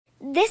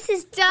This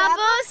is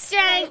Double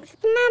Strength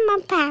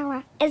Mama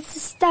Power. It's a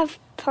Stuff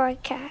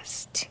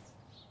podcast.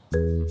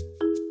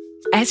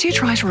 As you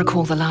try to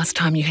recall the last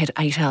time you had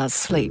 8 hours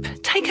sleep,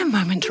 take a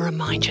moment to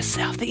remind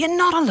yourself that you're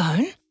not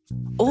alone.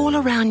 All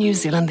around New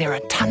Zealand, there are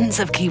tons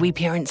of Kiwi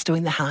parents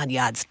doing the hard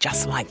yards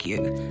just like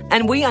you.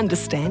 And we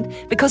understand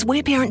because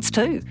we're parents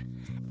too.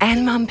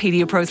 And Mum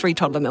Pedia Pro 3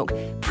 Toddler Milk,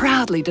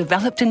 proudly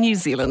developed in New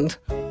Zealand.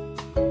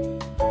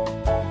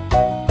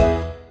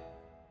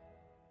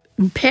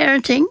 In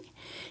parenting,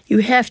 you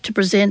have to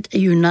present a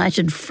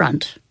united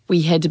front.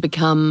 We had to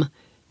become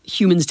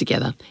humans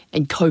together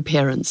and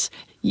co-parents.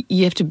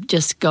 You have to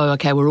just go,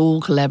 okay, we're all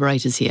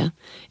collaborators here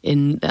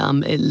in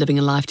living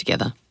a life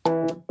together.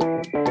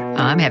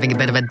 I'm having a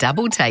bit of a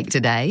double take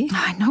today.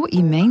 I know what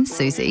you mean,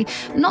 Suzy.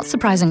 Not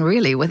surprising,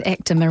 really, with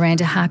actor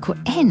Miranda Harcourt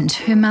and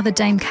her mother,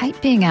 Dame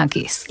Kate, being our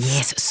guests.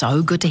 Yes,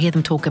 so good to hear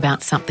them talk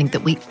about something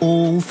that we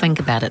all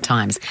think about at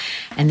times,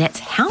 and that's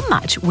how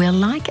much we're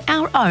like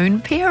our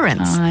own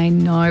parents. I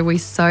know, we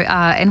so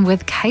are. And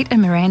with Kate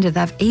and Miranda,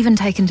 they've even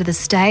taken to the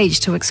stage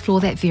to explore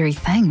that very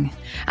thing.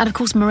 And of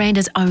course,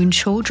 Miranda's own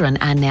children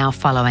are now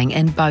following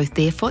in both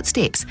their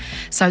footsteps.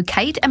 So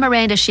Kate and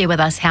Miranda share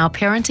with us how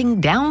parenting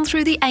down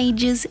through the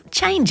ages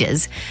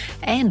changes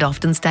and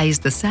often stays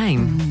the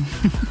same.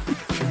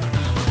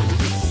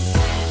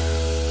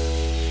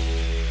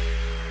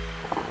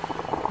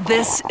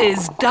 This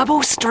is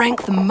Double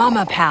Strength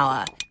Mama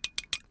Power.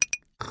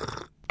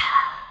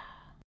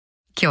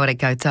 Kia ora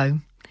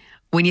koutou.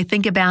 When you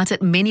think about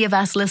it, many of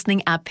us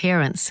listening are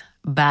parents,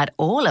 but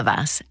all of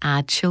us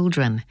are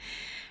children.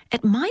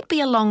 It might be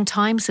a long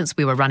time since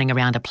we were running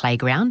around a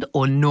playground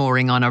or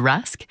gnawing on a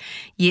rusk,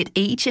 yet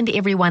each and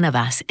every one of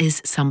us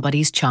is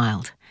somebody's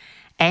child.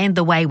 And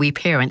the way we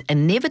parent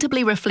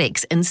inevitably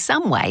reflects in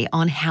some way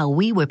on how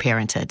we were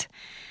parented.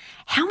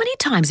 How many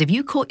times have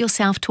you caught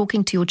yourself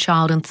talking to your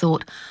child and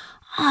thought,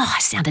 oh, I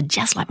sounded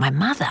just like my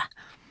mother?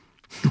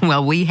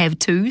 Well, we have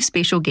 2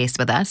 special guests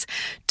with us,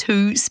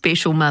 2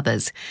 special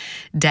mothers.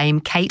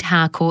 Dame Kate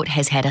Harcourt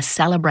has had a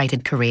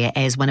celebrated career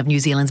as one of New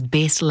Zealand's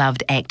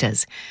best-loved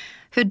actors.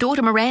 Her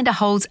daughter Miranda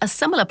holds a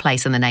similar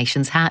place in the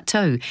nation's heart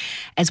too,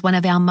 as one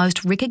of our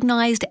most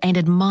recognised and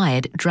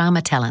admired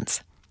drama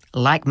talents.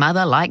 Like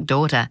mother, like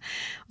daughter.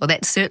 Well,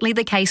 that's certainly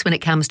the case when it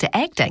comes to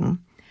acting.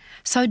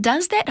 So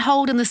does that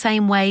hold in the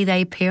same way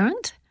they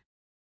parent?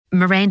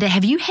 Miranda,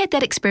 have you had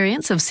that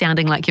experience of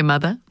sounding like your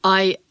mother?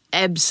 I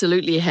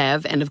absolutely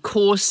have. And of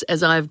course,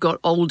 as I've got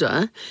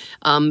older,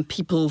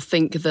 people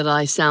think that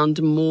I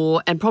sound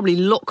more and probably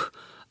look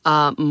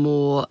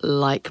more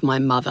like my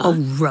mother. Oh,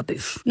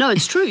 rubbish. No,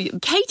 it's true.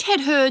 Kate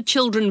had her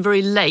children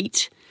very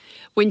late.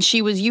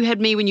 You had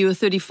me when you were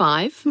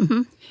 35,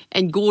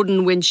 and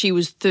Gordon when she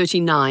was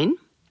 39.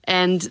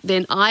 And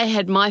then I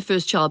had my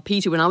first child,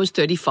 Peter, when I was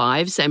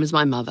 35, same as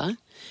my mother.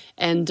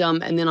 And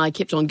then I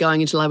kept on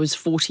going until I was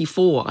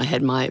 44. I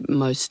had my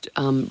most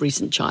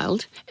recent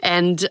child.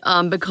 And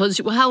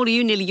because, well, how old are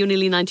you? You're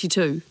nearly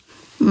 92.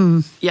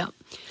 Yeah.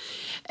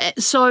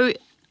 So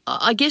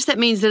I guess that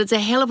means that it's a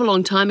hell of a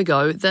long time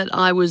ago that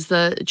I was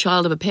the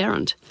child of a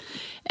parent.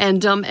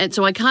 And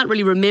so I can't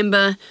really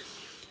remember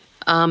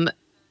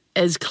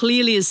as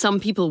clearly as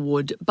some people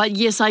would. But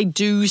yes, I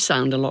do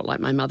sound a lot like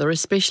my mother,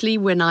 especially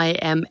when I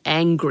am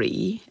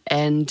angry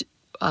and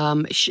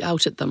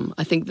shout at them.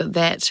 I think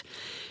that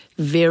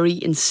very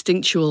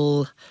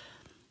instinctual,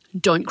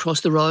 don't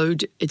cross the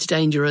road, it's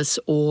dangerous,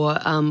 or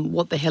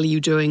what the hell are you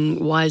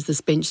doing? Why is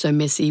this bench so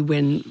messy?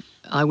 When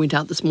I went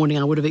out this morning,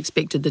 I would have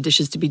expected the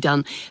dishes to be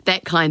done.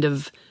 That kind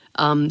of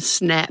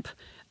snap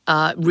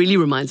really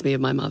reminds me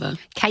of my mother.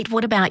 Kate,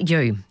 what about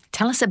you?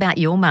 Tell us about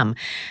your mum.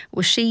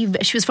 Well, she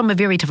was from a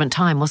very different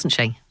time, wasn't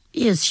she?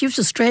 Yes, she was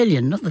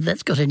Australian, not that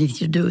that's got anything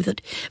to do with it,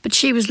 but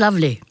she was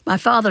lovely. My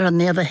father, on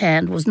the other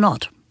hand, was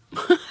not.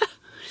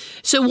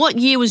 So what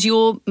year was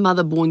your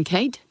mother born,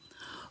 Kate?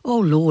 Oh,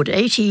 Lord,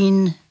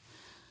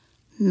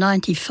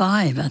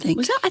 1895, I think.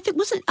 Was that? I think it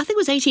was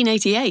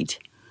 1888.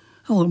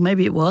 Oh,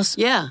 maybe it was.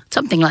 Yeah.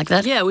 Something like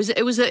that. Yeah, it was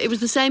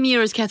the same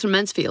year as Catherine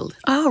Mansfield.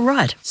 Oh,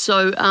 right.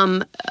 So,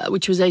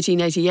 which was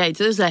 1888.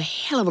 So that was a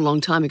hell of a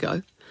long time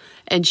ago.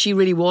 And she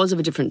really was of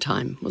a different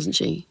time, wasn't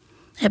she?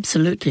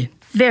 Absolutely.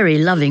 Very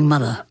loving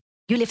mother.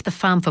 You left the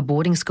farm for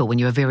boarding school when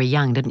you were very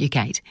young, didn't you,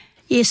 Kate?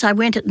 Yes, I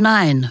went at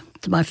 9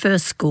 to my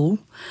first school.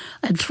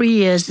 I had 3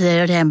 years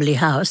there at Amberley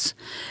House,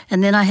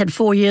 and then I had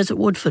 4 years at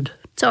Woodford.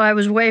 So I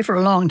was away for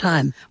a long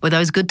time. Were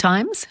those good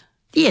times?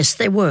 Yes,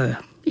 they were.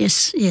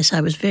 Yes,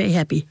 I was very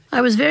happy. I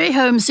was very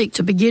homesick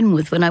to begin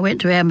with when I went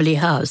to Amberley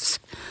House.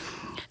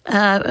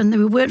 And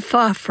we weren't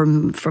far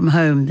from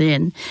home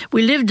then.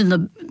 We lived in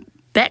the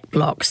back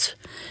blocks.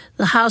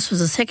 The house was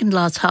the second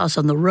last house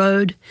on the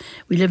road.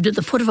 We lived at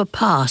the foot of a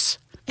pass.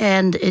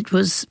 And it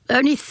was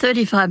only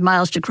 35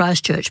 miles to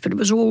Christchurch, but it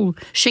was all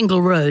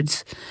shingle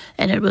roads.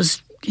 And it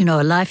was,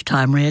 a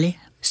lifetime, really.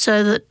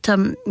 So that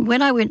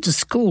when I went to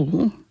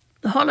school,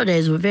 the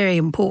holidays were very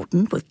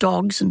important with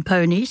dogs and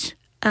ponies.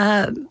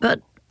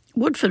 But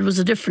Woodford was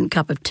a different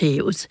cup of tea.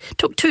 It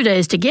took 2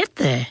 days to get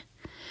there.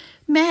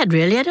 Mad,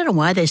 really. I don't know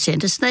why they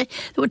sent us. There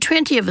were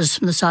 20 of us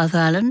from the South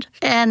Island,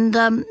 and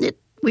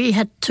we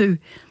had to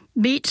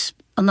meet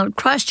on the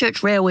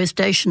Christchurch railway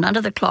station under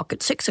the clock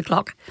at 6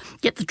 o'clock,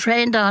 get the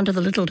train down to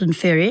the Littleton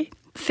ferry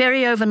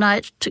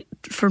overnight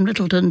from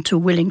Littleton to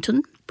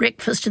Wellington,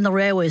 breakfast in the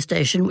railway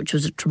station, which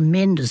was a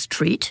tremendous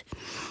treat,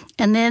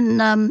 and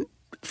then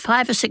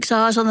 5 or 6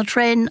 hours on the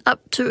train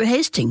up to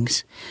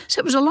Hastings. So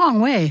it was a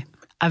long way.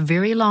 A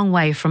very long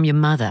way from your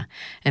mother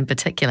in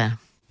particular.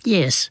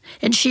 Yes,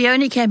 and she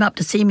only came up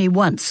to see me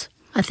once,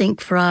 I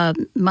think, for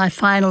my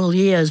final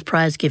year's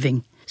prize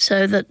giving,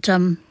 so that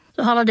the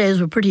holidays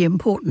were pretty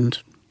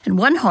important. And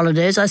one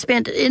holidays I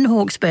spent in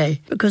Hawke's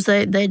Bay because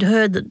they'd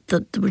heard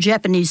that there were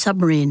Japanese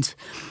submarines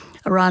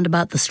around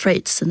about the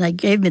Straits, and they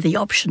gave me the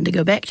option to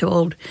go back to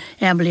old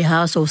Amberley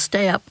House or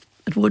stay up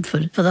at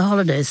Woodford for the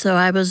holidays. So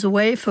I was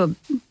away for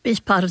the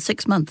best part of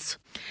 6 months.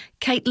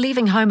 Kate,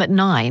 leaving home at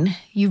 9,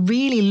 you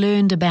really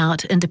learned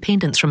about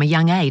independence from a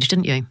young age,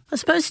 didn't you? I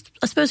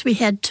suppose we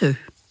had to.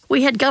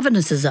 We had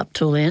governesses up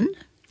till then.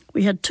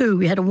 We had two.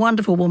 We had a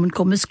wonderful woman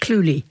called Miss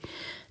Cluley,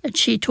 and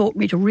she taught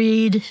me to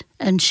read,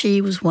 and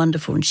she was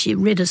wonderful, and she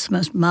read us the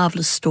most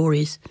marvellous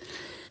stories.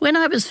 When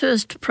I was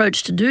first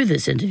approached to do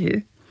this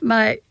interview,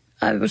 I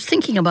was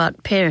thinking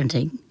about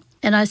parenting,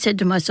 and I said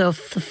to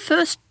myself, the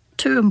first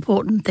two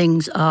important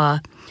things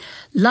are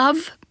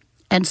love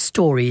and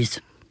stories.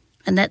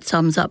 And that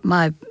sums up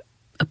my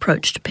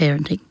approach to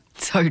parenting.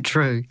 So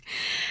true.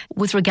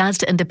 With regards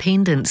to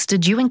independence,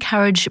 did you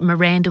encourage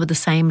Miranda with the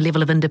same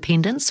level of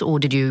independence, or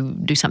did you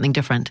do something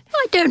different?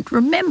 I don't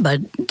remember.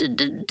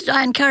 Did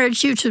I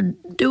encourage you to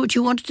do what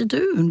you wanted to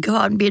do and go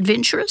out and be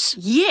adventurous?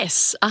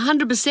 Yes,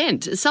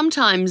 100%.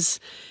 Sometimes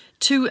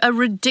to a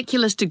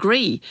ridiculous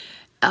degree.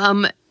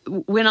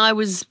 When I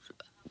was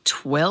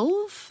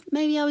 12,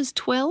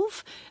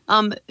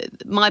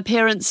 my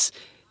parents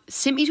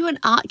sent me to an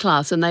art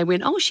class and they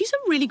went, oh, she's a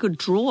really good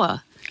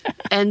drawer.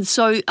 And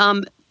so,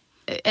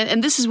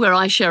 and this is where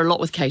I share a lot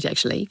with Kate,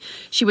 actually.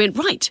 She went,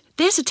 right,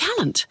 there's a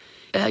talent.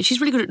 She's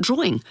really good at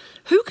drawing.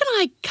 Who can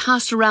I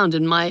cast around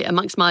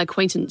amongst my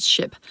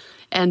acquaintanceship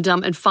and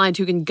find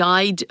who can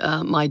guide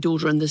my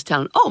daughter in this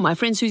talent? Oh, my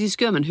friend Suzy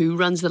Skirman, who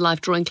runs the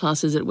life drawing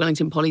classes at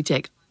Wellington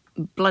Polytech,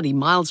 bloody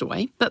miles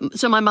away. But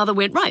so my mother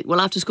went, right, well,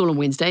 after school on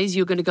Wednesdays,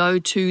 you're going to go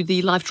to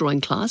the life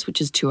drawing class,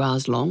 which is 2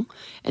 hours long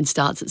and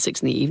starts at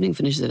 6 in the evening,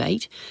 finishes at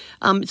 8.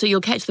 So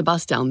you'll catch the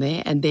bus down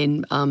there. And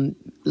then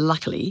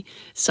luckily,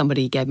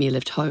 somebody gave me a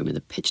lift home in the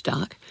pitch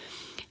dark.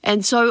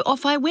 And so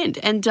off I went.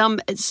 And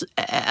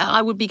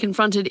I would be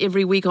confronted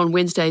every week on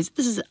Wednesdays.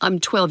 I'm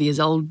 12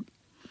 years old,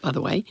 by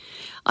the way.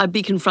 I'd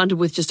be confronted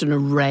with just an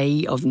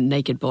array of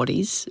naked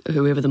bodies,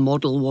 whoever the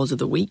model was of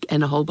the week,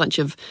 and a whole bunch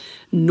of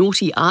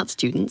naughty art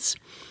students.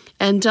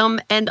 And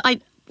I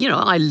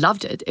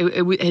loved it.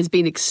 It has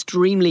been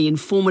extremely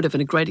informative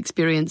and a great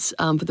experience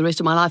for the rest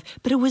of my life.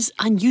 But it was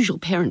unusual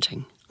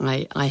parenting,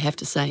 I have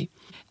to say.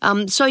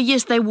 So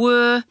yes, they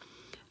were,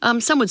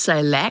 some would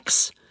say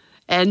lax,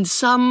 and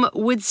some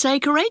would say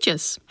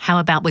courageous. How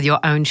about with your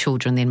own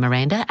children then,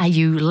 Miranda? Are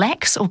you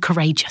lax or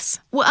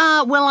courageous? Well,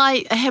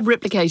 I have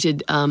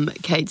replicated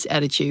Kate's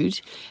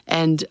attitude,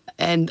 and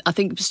I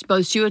think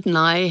both Stuart and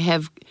I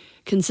have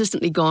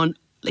consistently gone,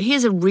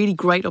 here's a really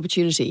great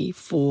opportunity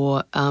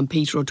for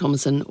Peter or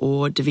Thomason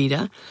or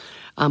Davida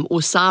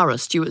or Sarah,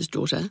 Stuart's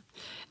daughter.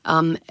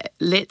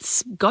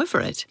 Let's go for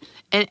it.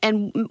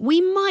 And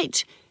we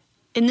might,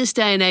 in this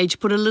day and age,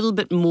 put a little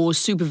bit more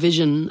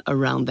supervision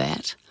around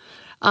that.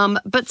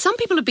 But some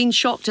people have been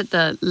shocked at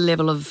the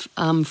level of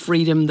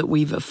freedom that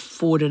we've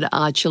afforded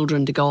our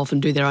children to go off and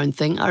do their own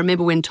thing. I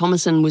remember when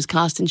Thomason was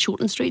cast in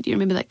Shortland Street. Do you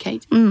remember that,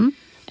 Kate? Mm-hmm.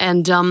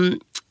 And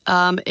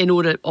in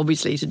order,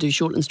 obviously, to do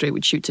Shortland Street,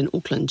 which shoots in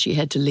Auckland, she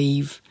had to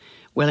leave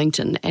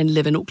Wellington and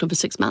live in Auckland for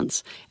 6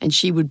 months. And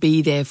she would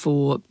be there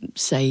for,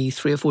 say,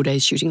 3 or 4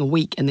 days shooting a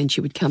week, and then she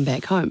would come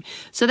back home.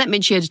 So that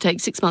meant she had to take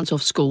 6 months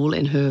off school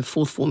in her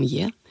 4th form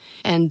year.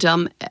 And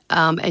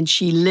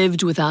she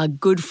lived with our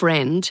good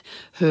friend,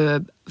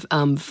 her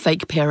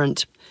fake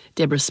parent,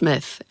 Deborah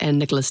Smith, and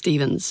Nicholas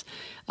Stevens.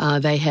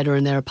 They had her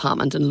in their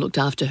apartment and looked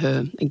after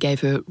her and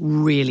gave her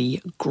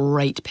really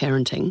great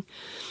parenting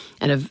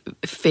and have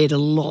fed a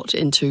lot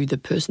into the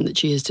person that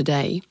she is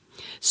today.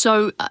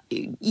 So,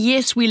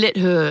 yes, we let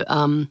her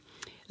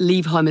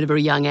leave home at a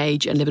very young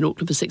age and live in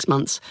Auckland for 6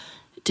 months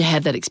to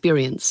have that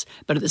experience.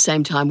 But at the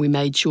same time, we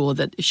made sure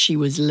that she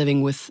was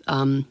living with,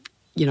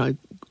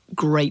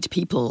 great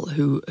people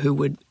who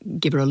would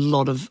give her a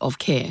lot of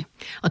care.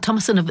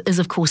 Thomason is,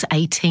 of course,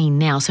 18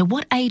 now. So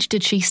what age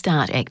did she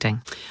start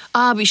acting?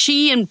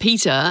 She and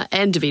Peter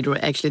and Davida,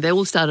 actually, they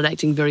all started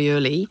acting very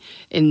early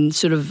in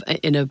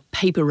a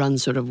paper run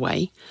sort of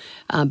way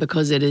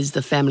because it is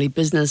the family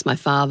business. My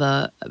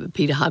father,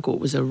 Peter Harcourt,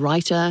 was a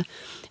writer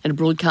and a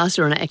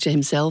broadcaster and an actor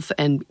himself,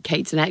 and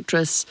Kate's an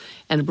actress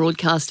and a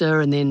broadcaster,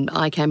 and then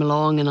I came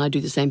along and I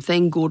do the same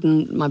thing.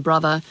 Gordon, my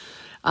brother,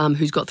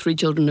 who's got 3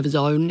 children of his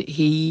own.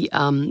 He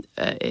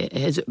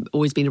has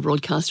always been a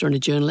broadcaster and a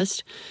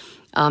journalist.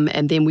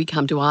 And then we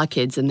come to our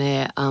kids and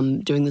they're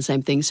doing the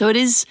same thing. So it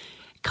is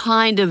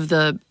kind of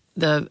the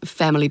the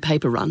family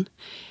paper run.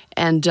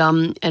 And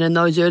in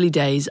those early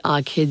days,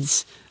 our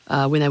kids,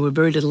 when they were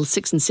very little,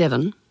 6 and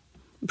 7,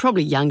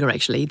 probably younger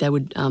actually, they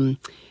would,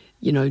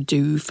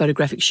 do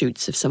photographic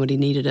shoots if somebody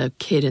needed a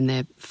kid in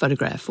their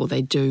photograph, or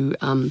they'd do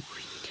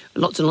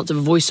lots and lots of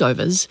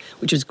voiceovers,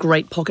 which was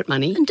great pocket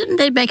money. And didn't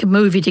they make a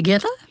movie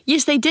together?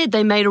 Yes, they did.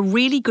 They made a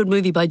really good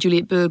movie by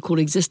Juliet Berg called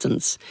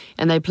Existence,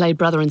 and they played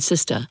brother and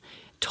sister.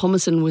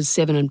 Thomason was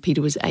 7 and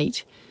Peter was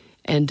 8,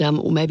 and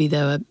or maybe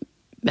they were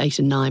 8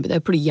 and 9, but they were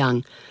pretty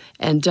young.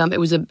 And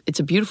it's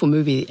a beautiful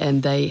movie,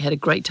 and they had a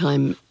great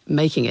time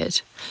making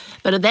it.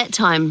 But at that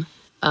time,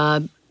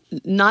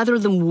 neither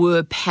of them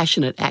were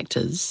passionate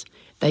actors.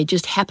 They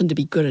just happened to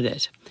be good at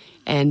it,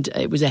 and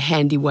it was a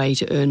handy way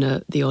to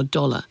earn the odd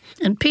dollar.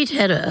 And Pete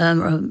had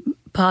a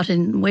part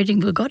in Waiting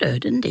for Godot,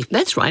 didn't he?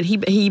 That's right.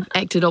 He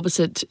acted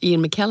opposite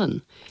Ian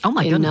McKellen. Oh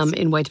my goodness!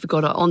 In Waiting for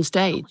Godot on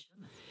stage.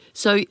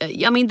 So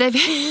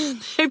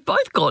they've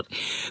both got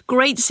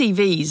great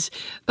CVs,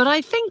 but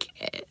I think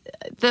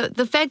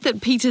the fact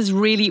that Peter's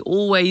really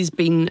always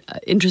been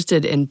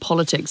interested in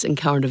politics and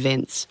current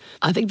events,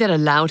 I think that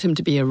allowed him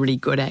to be a really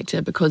good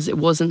actor, because it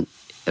wasn't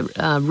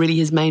really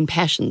his main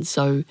passion,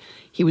 so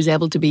he was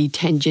able to be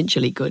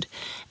tangentially good.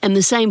 And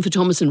the same for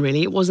Thomason,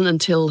 really. It wasn't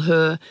until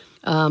her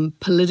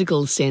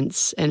political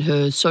sense and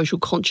her social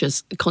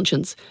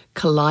conscience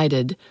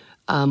collided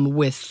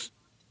with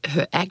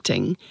her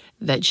acting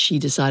that she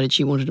decided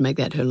she wanted to make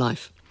that her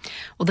life.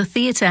 Well, the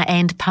theatre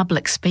and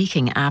public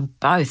speaking are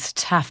both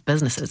tough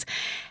businesses.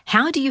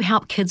 How do you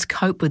help kids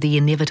cope with the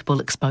inevitable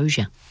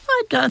exposure?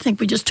 I think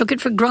we just took it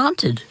for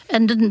granted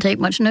and didn't take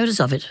much notice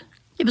of it.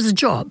 It was a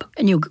job,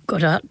 and you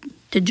got out,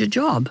 did your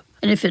job.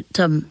 And if it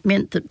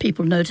meant that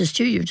people noticed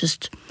you, you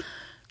just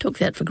took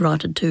that for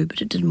granted too, but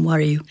it didn't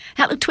worry you.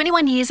 Now,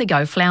 21 years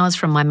ago, Flowers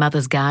from My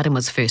Mother's Garden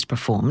was first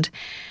performed.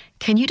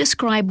 Can you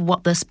describe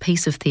what this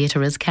piece of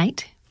theatre is,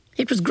 Kate?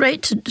 It was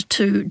great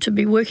to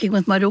be working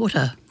with my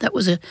daughter. That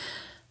was a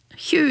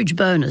huge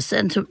bonus,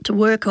 and to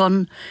work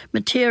on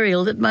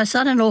material that my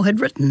son-in-law had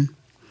written.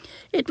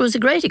 It was a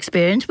great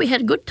experience. We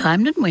had a good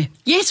time, didn't we?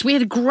 Yes, we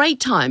had a great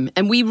time,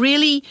 and we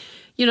really,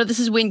 this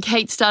is when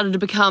Kate started to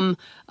become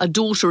a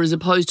daughter as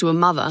opposed to a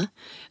mother,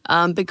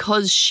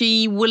 because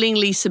she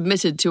willingly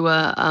submitted to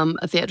a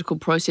theatrical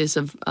process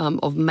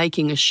of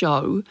making a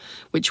show,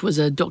 which was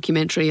a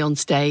documentary on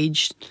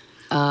stage.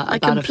 I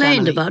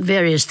complained about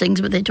various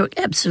things, but they took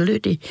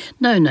absolutely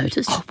no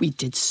notice. Oh, we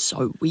did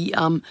so.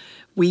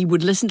 We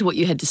would listen to what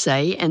you had to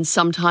say, and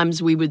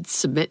sometimes we would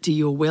submit to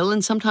your will,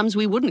 and sometimes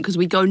we wouldn't, because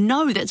we'd go,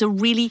 no,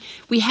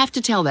 we have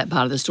to tell that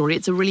part of the story.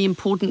 It's a really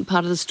important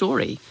part of the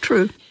story.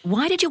 True.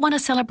 Why did you want to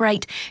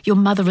celebrate your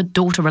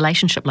mother-daughter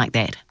relationship like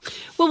that?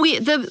 Well,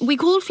 we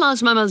called Flowers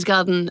from My Mother's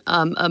Garden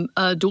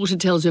a daughter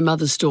tells her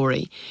mother's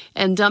story.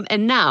 And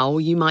now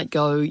you might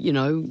go,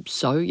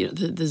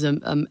 there's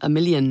a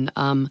million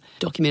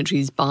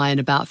documentaries by and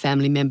about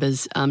family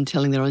members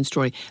telling their own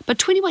story. But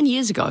 21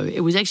 years ago,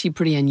 it was actually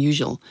pretty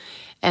unusual.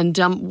 And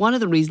one of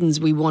the reasons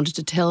we wanted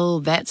to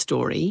tell that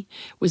story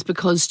was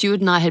because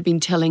Stuart and I had been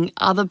telling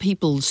other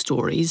people's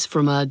stories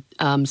from a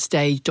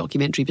stage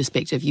documentary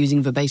perspective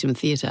using verbatim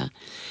theatre.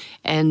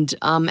 And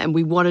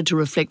we wanted to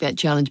reflect that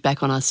challenge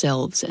back on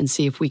ourselves and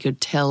see if we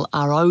could tell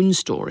our own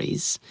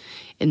stories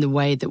in the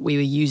way that we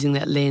were using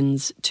that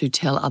lens to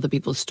tell other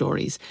people's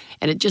stories.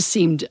 And it just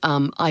seemed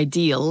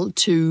ideal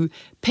to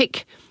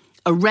pick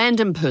a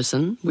random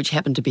person, which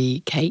happened to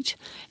be Kate,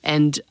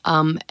 and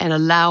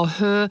allow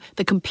her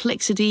the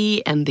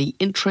complexity and the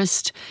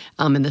interest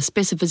and the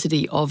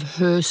specificity of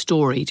her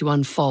story to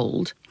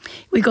unfold.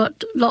 We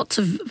got lots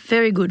of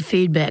very good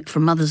feedback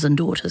from mothers and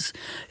daughters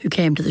who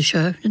came to the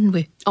show, didn't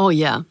we? Oh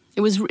yeah,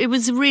 it was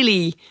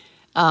really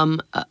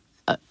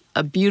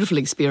a beautiful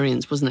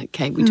experience, wasn't it,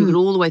 Kate? We took it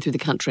all the way through the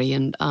country,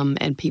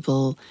 and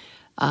people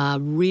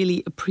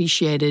really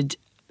appreciated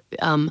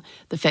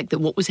the fact that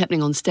what was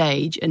happening on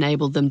stage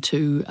enabled them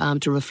to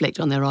reflect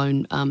on their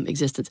own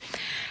existence.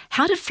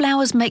 How did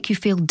Flowers make you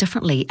feel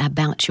differently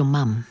about your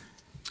mum?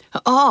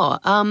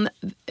 I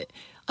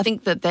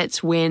think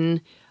that's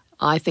when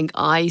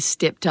I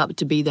stepped up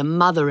to be the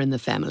mother in the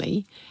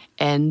family,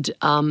 and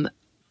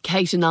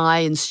Kate and I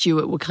and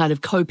Stuart were kind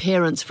of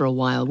co-parents for a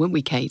while, weren't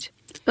we, Kate?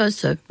 I suppose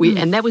so.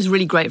 And that was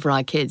really great for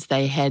our kids.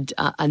 They had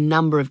a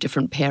number of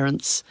different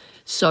parents.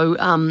 So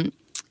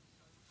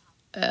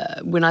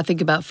when I think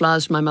about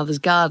Flowers from My Mother's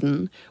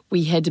Garden,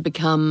 we had to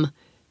become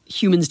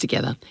humans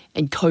together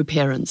and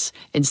co-parents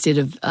instead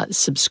of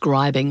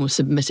subscribing or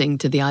submitting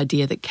to the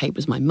idea that Kate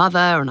was my mother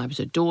and I was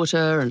her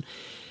daughter.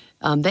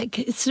 And that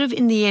sort of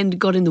in the end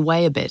got in the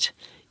way a bit.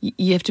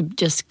 You have to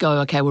just go,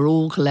 okay, we're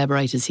all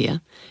collaborators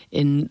here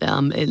in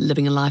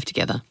living a life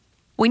together.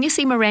 When you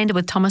see Miranda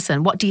with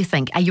Thomason, what do you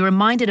think? Are you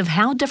reminded of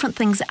how different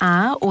things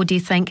are, or do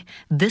you think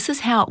this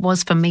is how it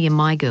was for me and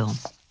my girl?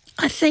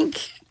 I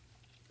think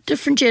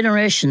different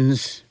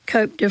generations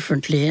cope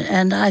differently,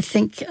 and I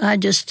think I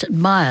just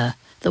admire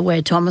the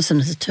way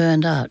Thomason has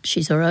turned out.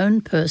 She's her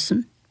own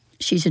person.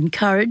 She's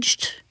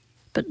encouraged,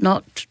 but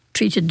not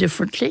treated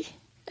differently.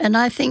 And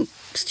I think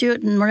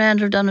Stuart and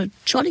Miranda have done a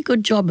jolly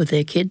good job with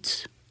their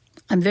kids.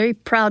 I'm very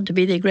proud to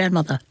be their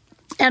grandmother.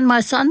 And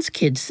my son's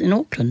kids in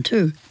Auckland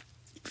too.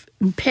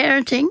 In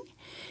parenting,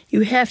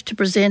 you have to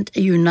present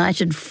a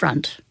united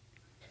front.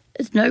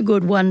 It's no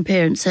good one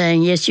parent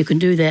saying, yes, you can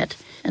do that,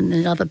 and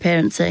another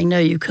parent saying, no,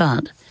 you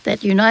can't.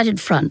 That united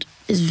front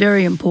is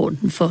very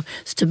important for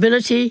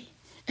stability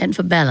and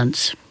for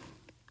balance.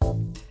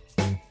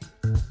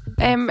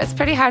 It's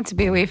pretty hard to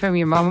be away from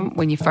your mum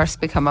when you first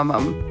become a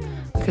mum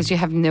because you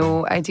have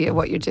no idea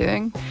what you're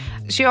doing.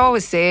 She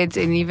always said,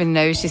 and even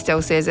now she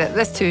still says it,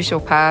 this too shall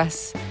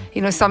pass.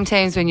 You know,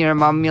 sometimes when you're a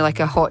mum, you're like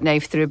a hot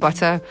knife through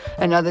butter,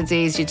 and other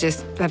days you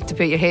just have to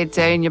put your head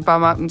down, your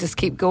bum up and just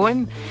keep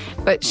going.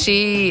 But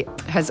she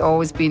has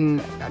always been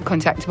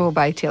contactable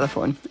by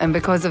telephone, and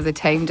because of the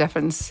time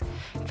difference,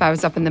 if I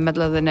was up in the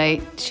middle of the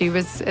night, she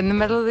was in the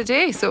middle of the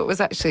day, so it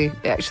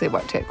actually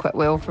worked out quite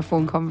well for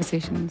phone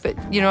conversations.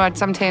 But, you know, I'd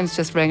sometimes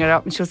just ring her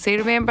up and she'll say,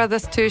 remember,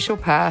 this too shall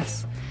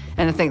pass,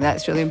 and I think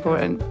that's really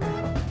important.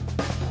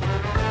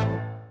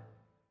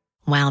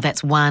 Wow,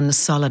 that's one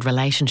solid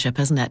relationship,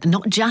 isn't it?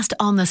 Not just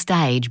on the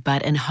stage,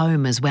 but in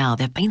home as well.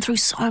 They've been through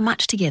so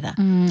much together.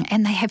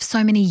 And they have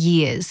so many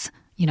years,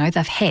 you know,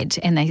 they've had,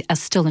 and they are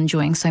still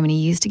enjoying so many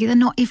years together.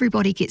 Not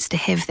everybody gets to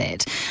have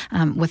that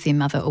with their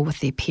mother or with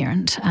their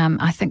parent.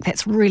 I think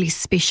that's really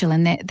special,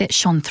 and that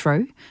shone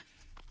through.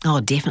 Oh,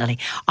 definitely.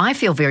 I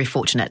feel very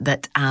fortunate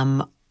that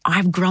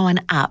I've grown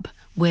up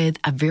with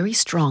a very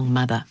strong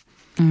mother,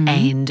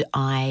 and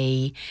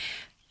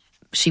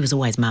she was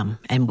always mum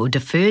and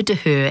deferred to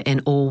her in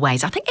all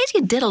ways. I think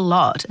actually did a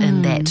lot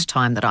in that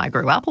time that I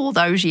grew up all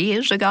those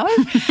years ago.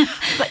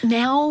 But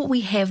now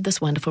we have this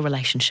wonderful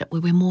relationship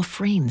where we're more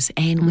friends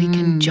and we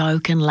can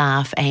joke and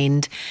laugh,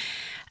 and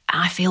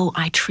I feel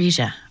I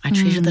treasure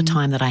the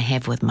time that I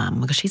have with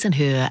Mum, because she's in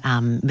her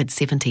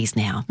mid-70s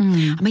now.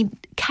 I mean,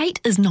 Kate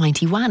is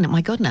 91,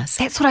 my goodness.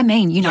 That's what I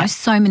mean, you know,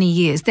 so many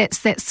years.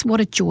 That's what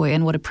a joy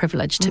and what a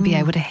privilege to be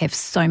able to have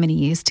so many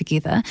years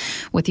together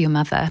with your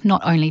mother,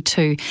 not only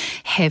to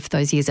have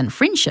those years in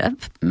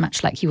friendship,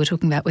 much like you were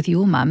talking about with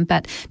your mum,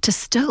 but to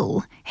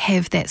still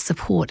have that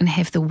support and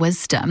have the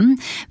wisdom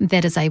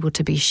that is able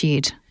to be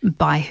shared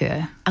by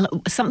her.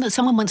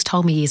 Someone once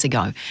told me years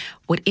ago,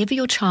 whatever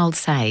your child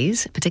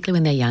says, particularly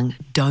when they're young,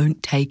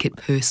 don't take it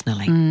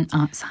personally.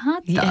 It's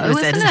hard though,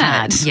 isn't it?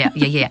 Hard.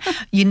 Yeah.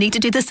 You need to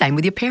do the same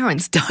with your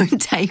parents. Don't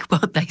take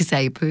what they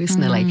say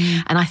personally.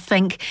 And I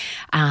think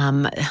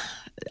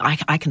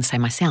I can say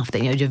myself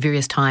that, you know,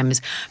 various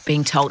times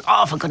being told,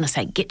 oh, for goodness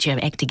sake, get your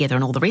act together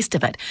and all the rest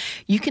of it.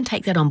 You can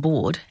take that on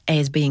board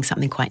as being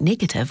something quite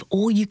negative,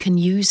 or you can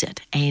use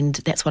it. And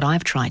that's what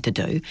I've tried to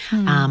do.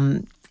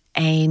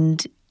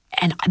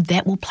 And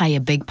that will play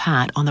a big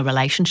part on the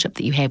relationship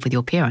that you have with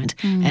your parent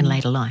in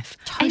later life.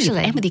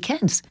 Totally. And with your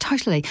kids.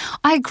 Totally.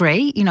 I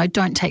agree. You know,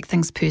 don't take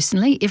things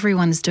personally.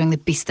 Everyone's doing the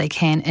best they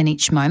can in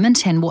each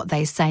moment, and what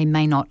they say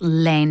may not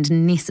land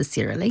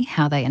necessarily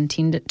how they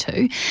intend it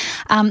to.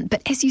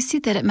 But as you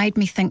said that, it made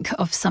me think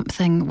of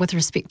something with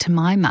respect to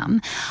my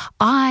mum.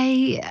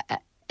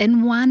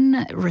 In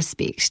one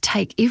respect,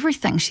 take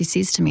everything she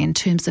says to me in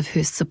terms of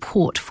her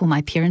support for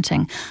my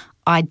parenting.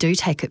 I do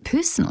take it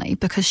personally,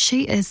 because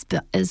she is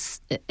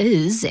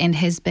and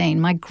has been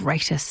my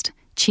greatest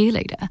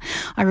cheerleader.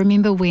 I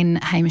remember when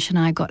Hamish and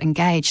I got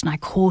engaged, and I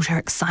called her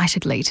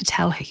excitedly to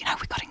tell her, you know,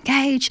 we got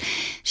engaged.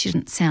 She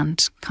didn't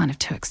sound kind of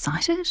too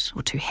excited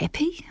or too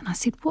happy. And I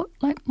said, why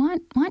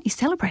aren't you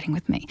celebrating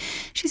with me?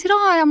 She said,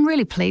 oh, I'm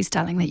really pleased,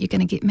 darling, that you're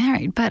going to get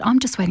married, but I'm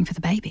just waiting for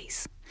the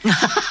babies.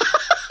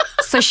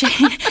 So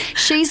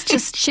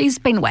she's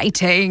been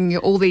waiting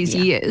all these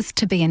years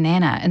to be a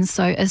nana. And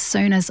so as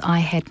soon as I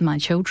had my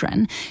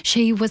children,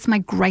 she was my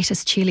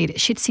greatest cheerleader.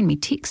 She'd send me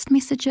text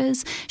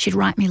messages. She'd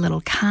write me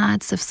little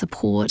cards of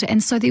support.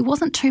 And so there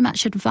wasn't too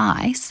much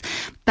advice,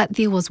 but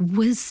there was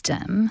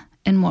wisdom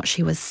in what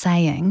she was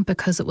saying,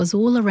 because it was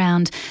all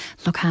around,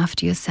 look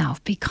after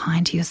yourself, be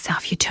kind to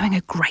yourself, you're doing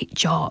a great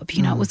job.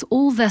 You know, it was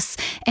all this.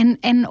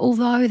 And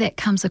although that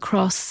comes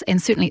across,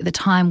 and certainly at the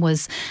time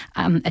was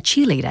a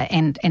cheerleader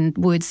and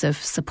words of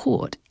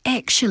support,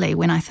 actually,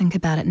 when I think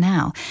about it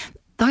now,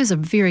 those are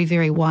very,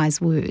 very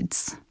wise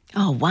words.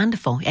 Oh,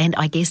 wonderful. And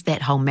I guess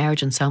that whole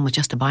marriage and so on was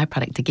just a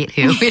byproduct to get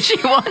her where she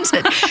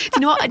wanted. You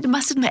know what, I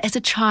must admit, as a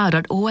child,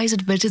 I'd always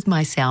envisioned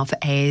myself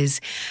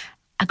as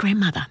a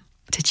grandmother.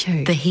 Did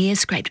you? The hair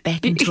scraped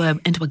back into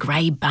a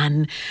grey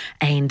bun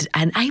and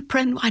an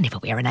apron. I never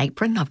wear an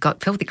apron. I've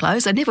got filthy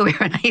clothes. I never wear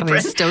an apron.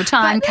 There's still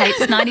time.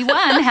 Kate's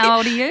 91. How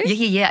old are you?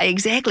 Yeah,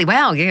 exactly.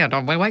 Well, yeah,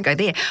 I won't go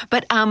there.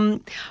 But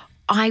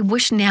I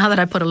wish now that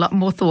I put a lot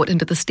more thought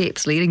into the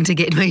steps leading to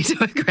get me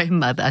to a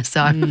grandmother.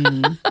 So,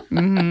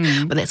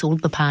 but that's all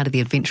the part of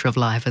the adventure of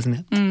life,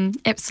 isn't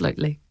it?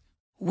 Absolutely.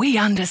 We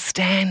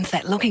understand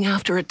that looking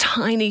after a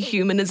tiny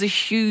human is a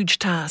huge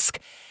task.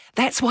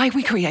 That's why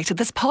we created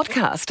this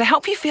podcast, to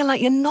help you feel like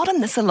you're not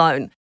in this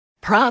alone.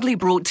 Proudly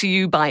brought to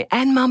you by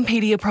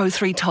Mumpedia Pro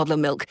 3 Toddler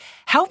Milk,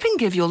 helping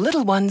give your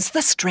little ones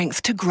the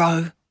strength to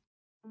grow.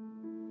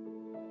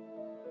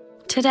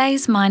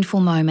 Today's mindful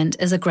moment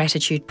is a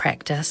gratitude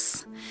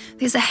practice.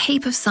 There's a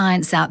heap of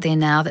science out there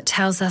now that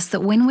tells us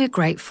that when we're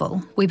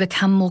grateful, we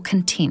become more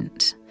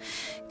content.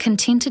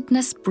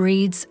 Contentedness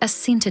breeds a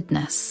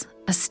centeredness,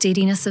 a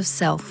steadiness of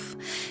self,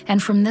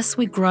 and from this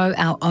we grow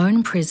our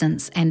own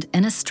presence and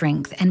inner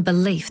strength and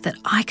belief that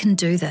I can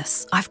do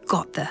this, I've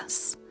got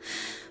this.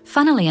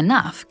 Funnily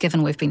enough,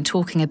 given we've been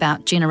talking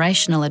about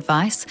generational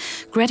advice,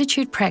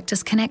 gratitude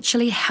practice can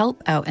actually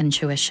help our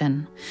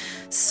intuition.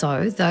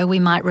 So, though we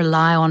might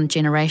rely on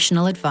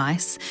generational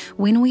advice,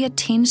 when we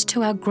attend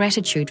to our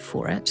gratitude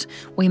for it,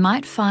 we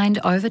might find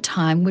over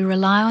time we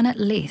rely on it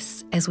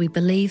less as we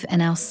believe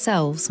in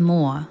ourselves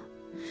more.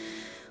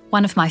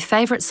 One of my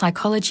favourite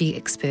psychology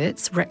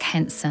experts, Rick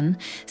Hanson,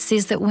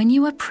 says that when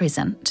you are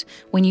present,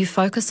 when you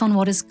focus on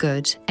what is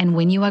good, and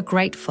when you are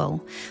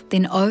grateful,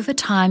 then over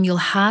time you'll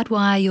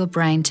hardwire your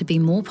brain to be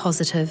more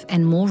positive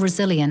and more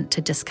resilient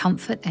to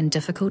discomfort and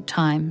difficult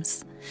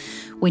times.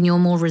 When you're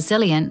more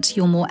resilient,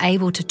 you're more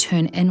able to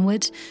turn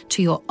inward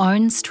to your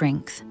own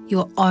strength,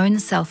 your own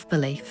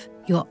self-belief,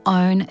 your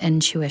own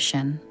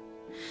intuition.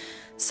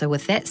 So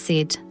with that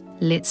said,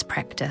 let's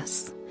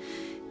practice.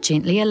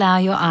 Gently allow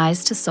your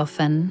eyes to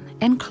soften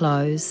and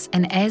close,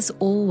 and as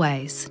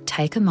always,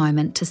 take a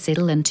moment to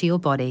settle into your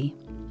body.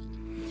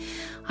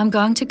 I'm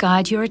going to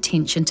guide your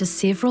attention to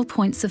several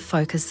points of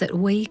focus that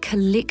we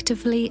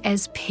collectively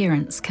as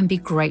parents can be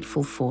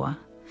grateful for.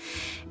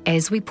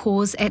 As we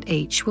pause at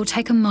each, we'll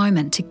take a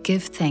moment to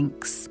give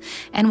thanks,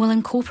 and we'll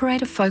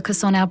incorporate a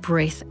focus on our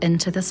breath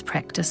into this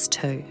practice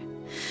too.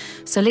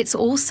 So let's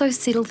also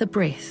settle the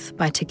breath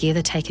by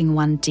together taking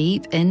one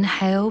deep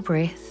inhale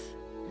breath,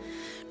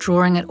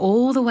 drawing it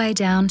all the way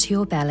down to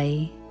your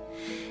belly,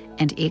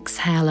 and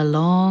exhale a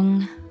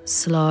long,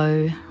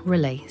 slow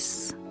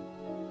release.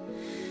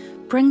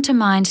 Bring to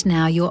mind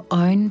now your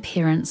own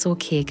parents or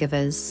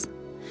caregivers.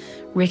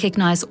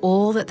 Recognise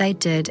all that they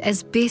did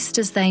as best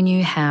as they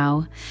knew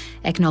how.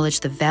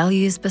 Acknowledge the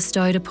values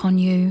bestowed upon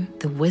you,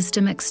 the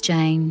wisdom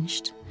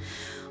exchanged.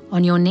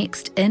 On your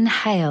next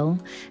inhale,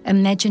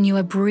 imagine you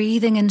are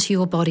breathing into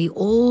your body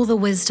all the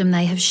wisdom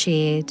they have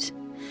shared.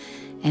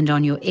 And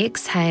on your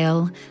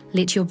exhale,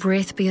 let your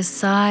breath be a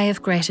sigh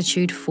of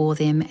gratitude for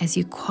them as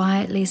you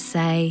quietly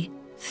say,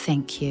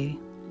 thank you.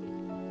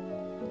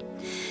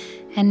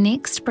 And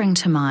next, bring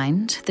to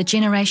mind the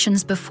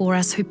generations before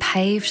us who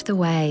paved the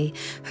way,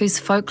 whose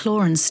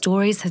folklore and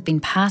stories have been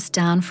passed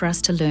down for us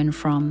to learn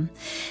from.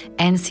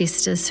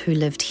 Ancestors who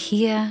lived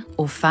here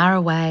or far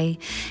away,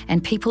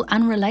 and people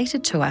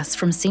unrelated to us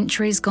from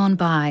centuries gone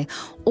by,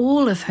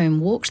 all of whom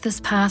walked this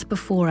path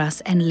before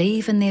us and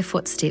leave in their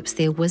footsteps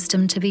their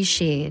wisdom to be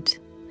shared.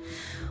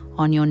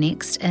 On your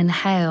next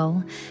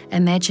inhale,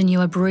 imagine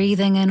you are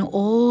breathing in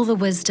all the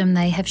wisdom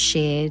they have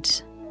shared.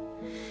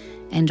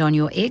 And on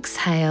your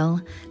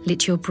exhale,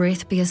 let your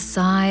breath be a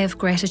sigh of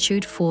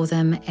gratitude for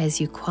them as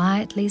you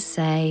quietly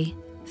say,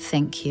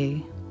 thank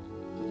you.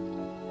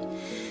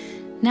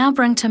 Now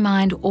bring to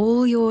mind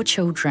all your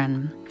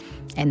children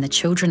and the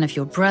children of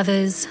your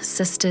brothers,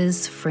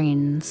 sisters,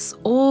 friends,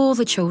 all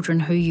the children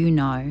who you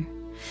know.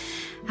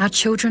 Our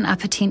children are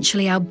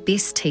potentially our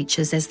best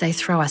teachers as they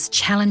throw us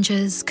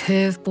challenges,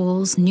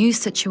 curveballs, new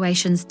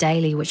situations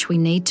daily which we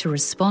need to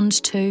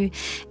respond to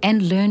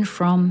and learn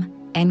from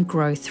and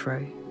grow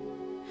through.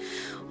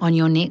 On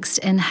your next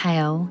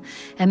inhale,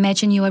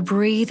 imagine you are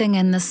breathing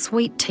in the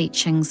sweet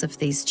teachings of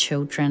these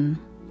children.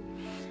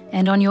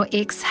 And on your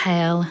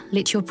exhale,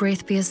 let your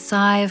breath be a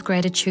sigh of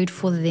gratitude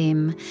for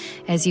them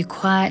as you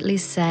quietly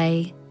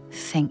say,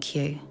 thank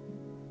you.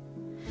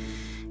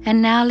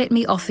 And now let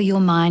me offer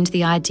your mind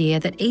the idea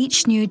that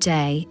each new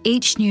day,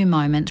 each new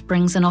moment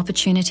brings an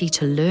opportunity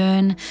to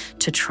learn,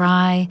 to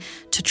try,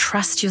 to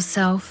trust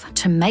yourself,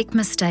 to make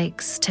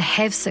mistakes, to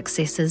have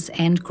successes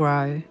and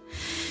grow.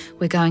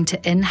 We're going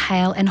to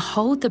inhale and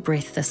hold the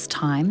breath this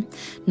time,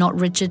 not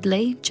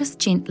rigidly, just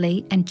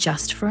gently and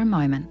just for a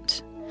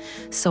moment.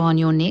 So on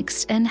your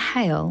next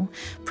inhale,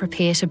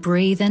 prepare to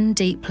breathe in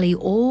deeply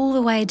all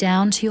the way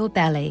down to your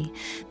belly,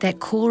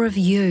 that core of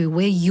you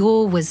where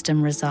your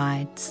wisdom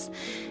resides.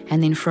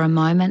 And then for a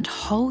moment,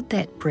 hold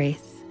that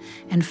breath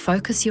and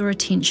focus your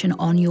attention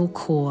on your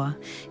core.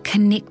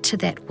 Connect to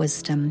that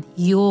wisdom,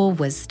 your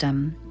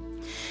wisdom.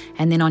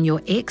 And then on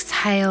your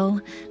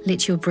exhale,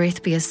 let your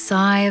breath be a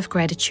sigh of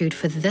gratitude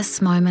for this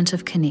moment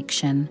of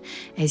connection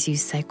as you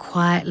say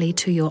quietly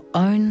to your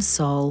own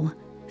soul,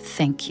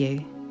 thank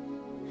you.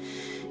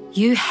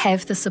 You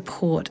have the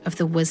support of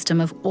the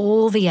wisdom of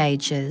all the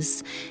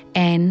ages,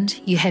 and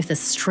you have the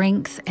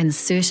strength and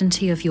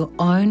certainty of your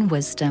own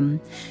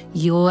wisdom,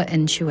 your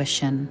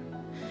intuition.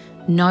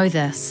 Know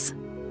this,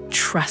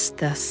 trust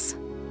this.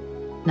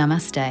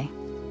 Namaste.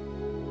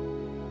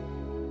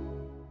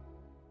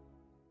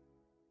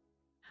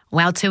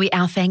 Well, Tui,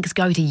 our thanks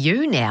go to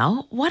you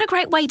now. What a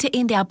great way to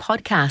end our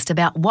podcast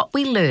about what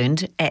we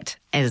learned at,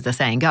 as the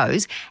saying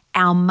goes,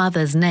 our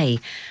mother's knee.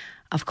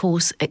 Of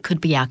course, it could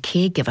be our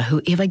caregiver,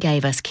 whoever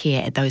gave us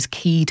care at those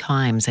key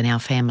times in our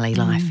family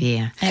life,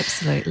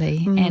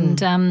 Absolutely.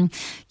 And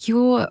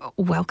you're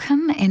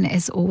welcome. And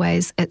as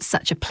always, it's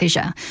such a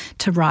pleasure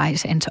to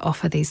write and to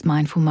offer these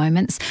mindful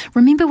moments.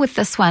 Remember with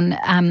this one,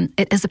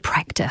 it is a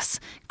practice.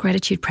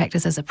 Gratitude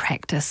practice is a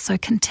practice. So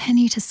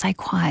continue to say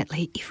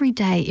quietly every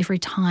day, every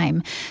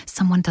time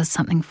someone does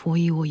something for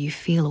you or you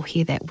feel or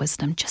hear that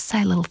wisdom, just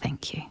say a little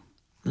thank you.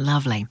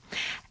 Lovely.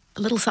 A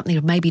little something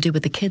to maybe do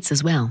with the kids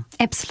as well.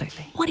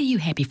 Absolutely. What are you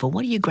happy for?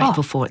 What are you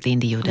grateful for at the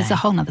end of your day? There's a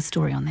whole other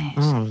story on that.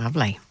 Oh,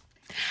 lovely.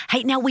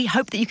 Hey, now we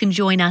hope that you can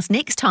join us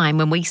next time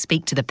when we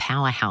speak to the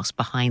powerhouse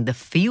behind the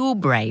Feel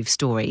Brave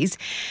stories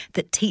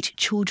that teach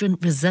children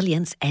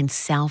resilience and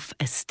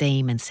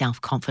self-esteem and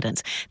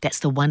self-confidence. That's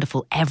the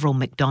wonderful Avril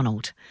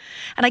McDonald.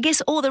 And I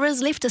guess all there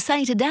is left to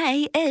say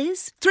today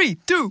is 3,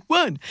 2,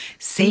 1.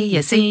 See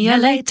ya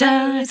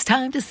later. It's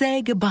time to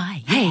say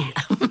goodbye. Hey.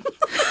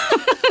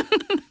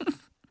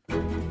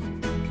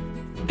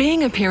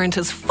 Being a parent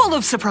is full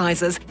of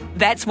surprises.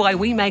 That's why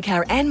we make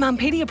our Mum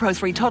Pedia Pro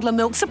 3 toddler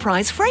milk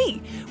surprise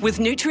free, with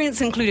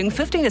nutrients including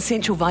 15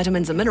 essential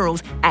vitamins and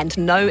minerals and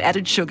no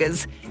added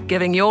sugars,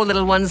 giving your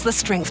little ones the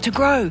strength to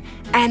grow.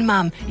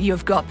 Mum,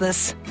 you've got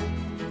this.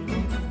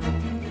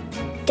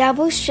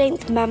 Double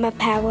Strength Mama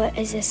Power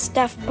is a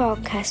Stuff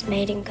podcast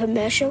made in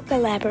commercial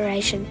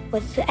collaboration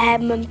with the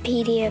Mum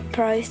Pedia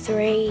Pro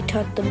 3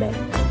 toddler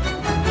milk.